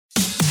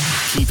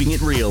Keeping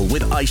It Real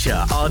with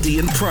Aisha, Ardy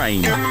and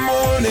Prane. Good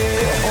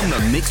morning. On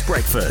the Mixed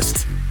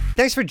Breakfast.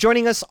 Thanks for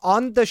joining us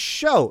on the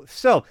show.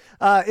 So,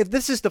 if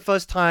this is the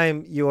first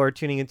time you're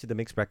tuning into the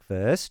Mixed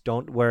Breakfast,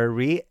 don't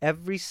worry.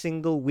 Every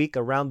single week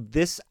around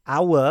this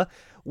hour,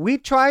 we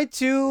try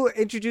to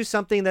introduce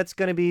something that's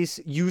going to be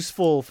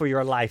useful for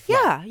your life.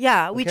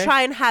 Yeah. We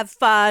try and have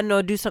fun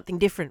or do something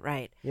different,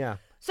 right? Yeah.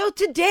 So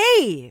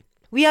today,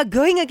 we are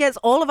going against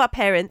all of our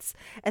parents,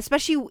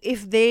 especially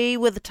if they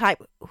were the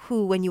type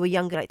who, when you were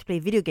younger, like to play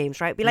video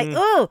games, right? Be like,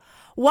 oh,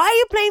 why are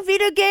you playing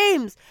video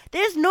games?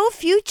 There's no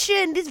future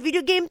in this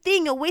video game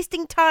thing. You're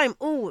wasting time.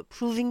 Oh, we're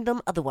proving them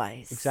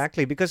otherwise.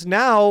 Exactly, because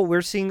now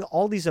we're seeing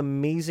all these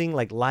amazing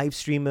like live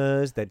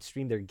streamers that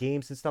stream their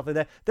games and stuff like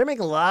that. They're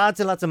making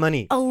lots and lots of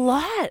money. A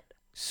lot.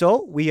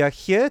 So we are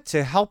here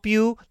to help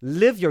you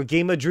live your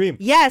gamer dream.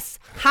 Yes,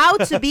 How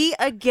to Be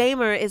a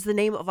Gamer is the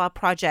name of our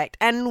project.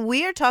 And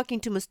we're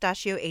talking to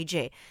Mustachio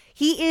AJ.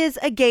 He is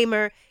a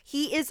gamer.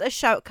 He is a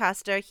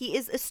shoutcaster. He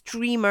is a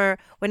streamer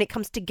when it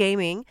comes to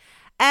gaming.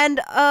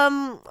 And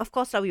of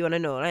course, we want to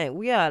know, right?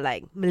 We are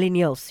like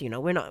millennials,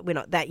 we're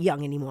not that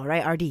young anymore,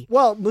 right, RD?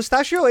 Well,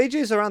 Mustachio AJ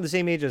is around the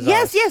same age as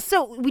us. Yes.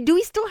 So do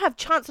we still have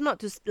chance or not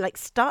to like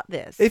start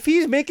this? If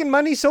he's making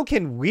money, so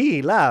can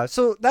we, lah.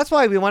 So that's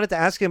why we wanted to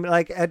ask him,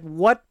 like, at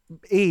what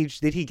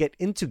age did he get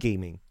into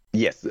gaming?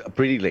 Yes,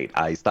 pretty late.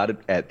 I started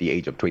at the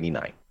age of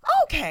 29.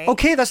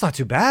 Okay, that's not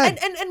too bad.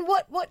 And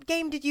what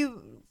game did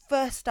you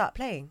first start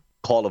playing?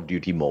 Call of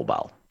Duty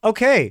Mobile.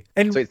 Okay.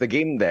 And So it's the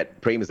game that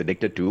Prem is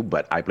addicted to,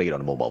 but I play it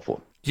on a mobile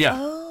phone. Yeah.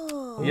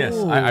 Oh. Yes,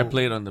 I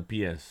play it on the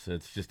PS.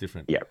 It's just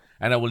different. Yeah.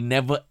 And I will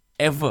never,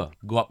 ever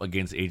go up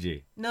against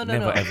AJ. No.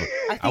 Never, ever. I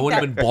think I won't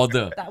that- even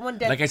bother. that one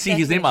like I see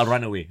his name, I'll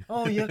run away.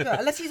 Oh, you're good.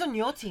 Unless he's on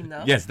your team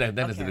now. Yes, that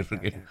is a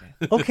different game.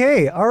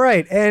 okay, all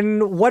right.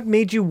 And what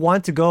made you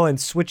want to go and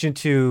switch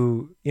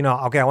into,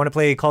 okay, I want to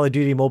play Call of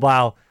Duty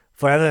Mobile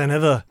forever and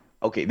ever?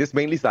 Okay, this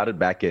mainly started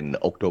back in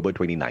October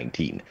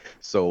 2019.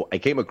 So I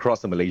came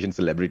across a Malaysian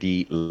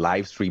celebrity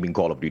live streaming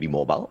Call of Duty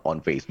Mobile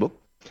on Facebook.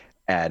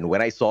 And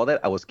when I saw that,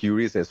 I was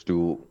curious as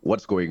to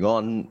what's going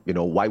on.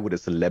 Why would a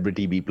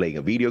celebrity be playing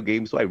a video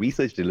game? So I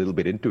researched a little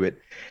bit into it.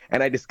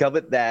 And I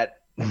discovered that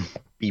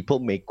people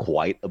make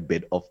quite a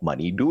bit of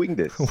money doing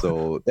this.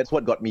 So that's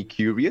what got me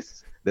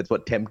curious. That's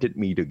what tempted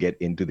me to get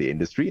into the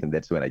industry. And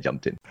that's when I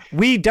jumped in.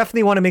 We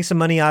definitely want to make some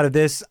money out of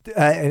this.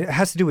 It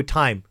has to do with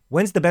time.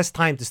 When's the best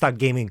time to start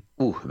gaming?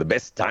 Ooh, the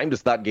best time to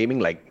start gaming,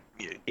 like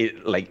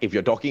if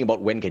you're talking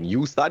about when can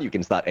you start, you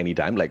can start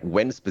anytime. Like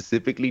when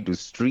specifically to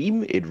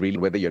stream, it really,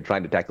 whether you're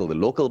trying to tackle the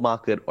local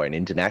market or an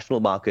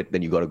international market,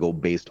 then you got to go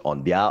based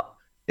on their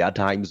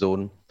time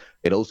zone.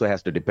 It also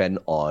has to depend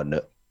on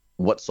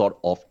what sort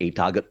of a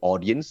target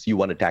audience you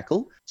want to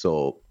tackle.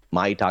 So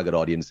my target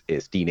audience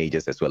is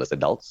teenagers as well as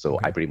adults. So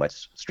I pretty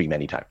much stream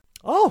anytime.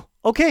 Oh,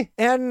 okay.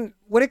 And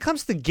when it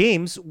comes to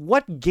games,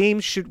 what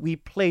games should we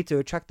play to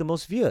attract the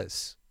most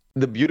viewers?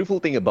 The beautiful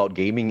thing about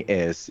gaming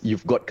is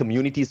you've got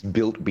communities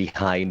built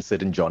behind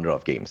certain genre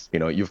of games.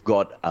 You've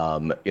got,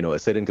 a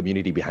certain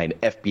community behind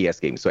FPS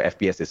games. So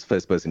FPS is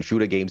first-person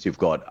shooter games. You've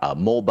got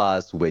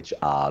MOBAs, which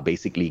are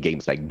basically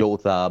games like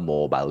Dota,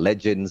 Mobile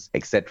Legends,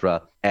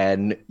 etc.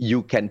 And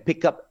you can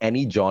pick up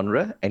any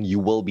genre and you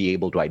will be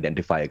able to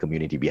identify a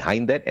community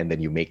behind that. And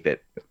then you make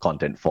that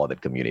content for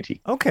that community.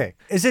 Okay.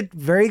 Is it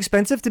very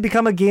expensive to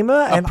become a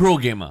gamer? A pro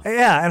gamer.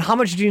 Yeah. And how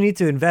much do you need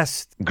to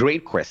invest?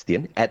 Great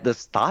question. At the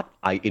start,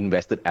 I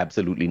invested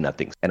absolutely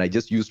nothing. And I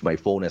just used my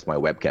phone as my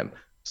webcam.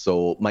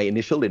 So my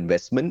initial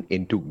investment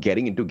into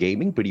getting into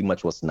gaming pretty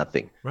much was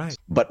nothing. Right.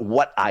 But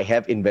what I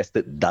have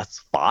invested thus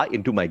far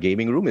into my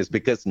gaming room is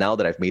because now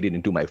that I've made it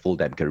into my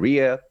full-time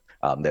career,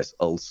 there's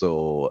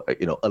also,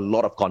 a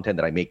lot of content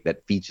that I make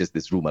that features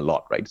this room a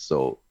lot, right?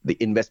 So the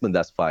investment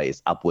thus far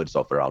is upwards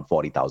of around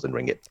 40,000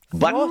 ringgit.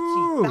 But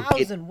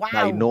 40,000, wow.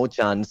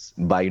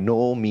 By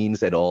no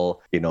means at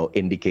all,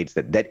 indicates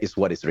that is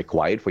what is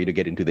required for you to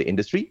get into the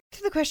industry.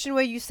 To the question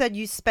where you said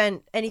you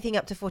spent anything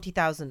up to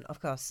 40,000, of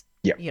course.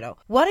 Yeah.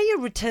 What are your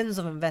returns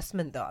of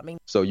investment though? I mean,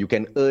 so you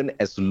can earn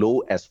as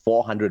low as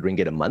 400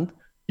 ringgit a month.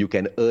 You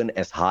can earn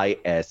as high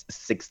as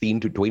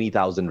 16 to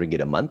 20,000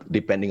 ringgit a month,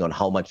 depending on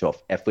how much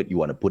of effort you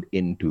want to put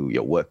into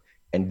your work.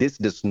 And this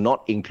does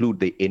not include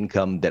the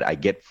income that I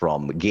get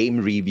from game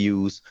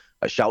reviews,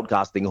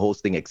 shoutcasting,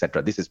 hosting,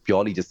 etc. This is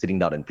purely just sitting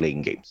down and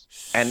playing games.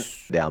 And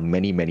there are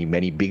many, many,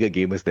 many bigger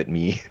gamers than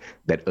me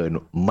that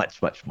earn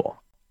much, much more.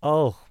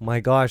 Oh my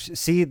gosh.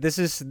 See, this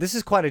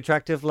is quite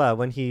attractive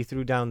when he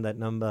threw down that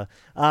number.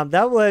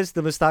 That was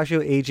the Mustachio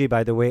AJ,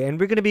 by the way. And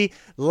we're going to be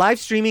live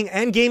streaming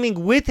and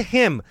gaming with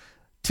him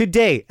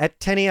today at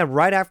 10 a.m.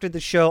 right after the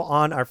show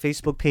on our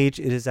Facebook page.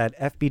 It is at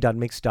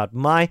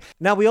fb.mix.my.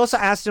 Now, we also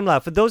asked him,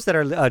 for those that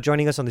are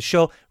joining us on the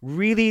show,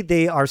 really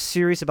they are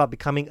serious about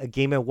becoming a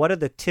gamer. What are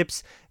the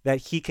tips that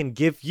he can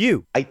give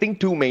you? I think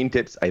two main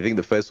tips. I think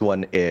the first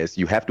one is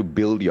you have to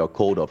build your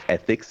code of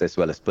ethics as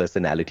well as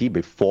personality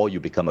before you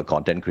become a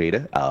content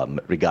creator,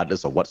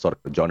 regardless of what sort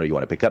of genre you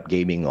want to pick up,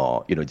 gaming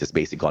or, just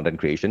basic content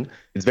creation.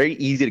 It's very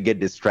easy to get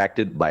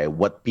distracted by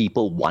what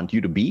people want you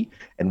to be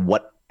and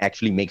what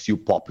actually makes you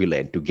popular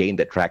and to gain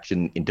that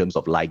traction in terms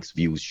of likes,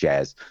 views,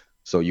 shares.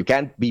 So you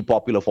can't be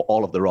popular for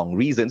all of the wrong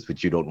reasons,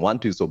 which you don't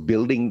want to. So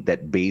building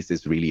that base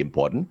is really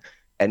important.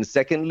 And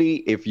secondly,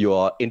 if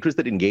you're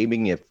interested in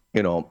gaming, if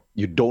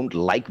you don't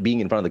like being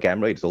in front of the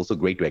camera, it's also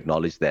great to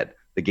acknowledge that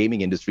the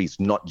gaming industry is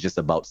not just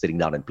about sitting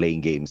down and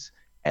playing games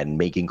and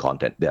making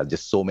content. There are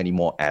just so many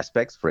more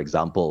aspects. For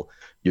example,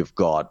 you've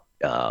got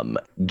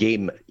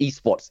game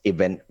esports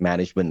event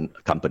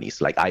management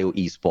companies like IO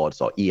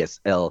Esports or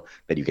ESL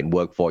that you can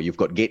work for. You've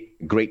got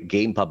great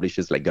game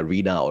publishers like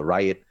Garena or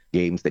Riot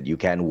Games that you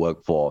can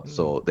work for.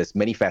 So there's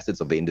many facets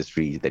of the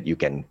industry that you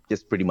can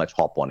just pretty much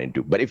hop on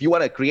into. But if you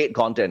want to create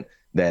content,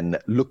 then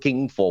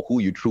looking for who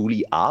you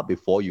truly are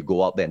before you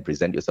go out there and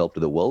present yourself to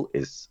the world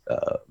is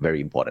a very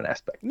important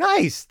aspect.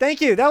 Nice. Thank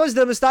you. That was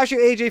the Mustachio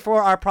AJ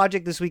for our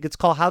project this week. It's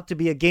called How to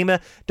Be a Gamer.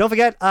 Don't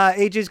forget,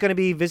 AJ is going to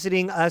be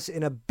visiting us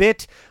in a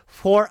bit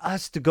for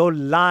us to go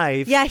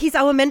live. Yeah, he's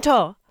our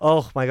mentor.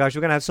 Oh my gosh,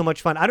 we're going to have so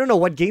much fun. I don't know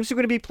what games we're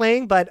going to be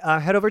playing, but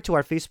head over to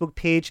our Facebook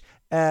page,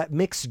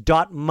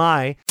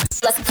 mix.my.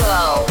 Let's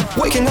go.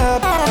 Waking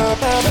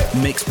up.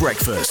 Mixed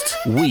Breakfast.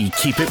 We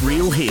keep it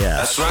real here.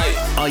 That's right.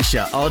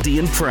 Aisha, Ardy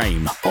and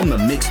Prem on the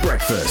Mixed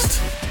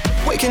Breakfast.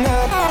 Waking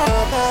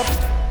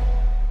up.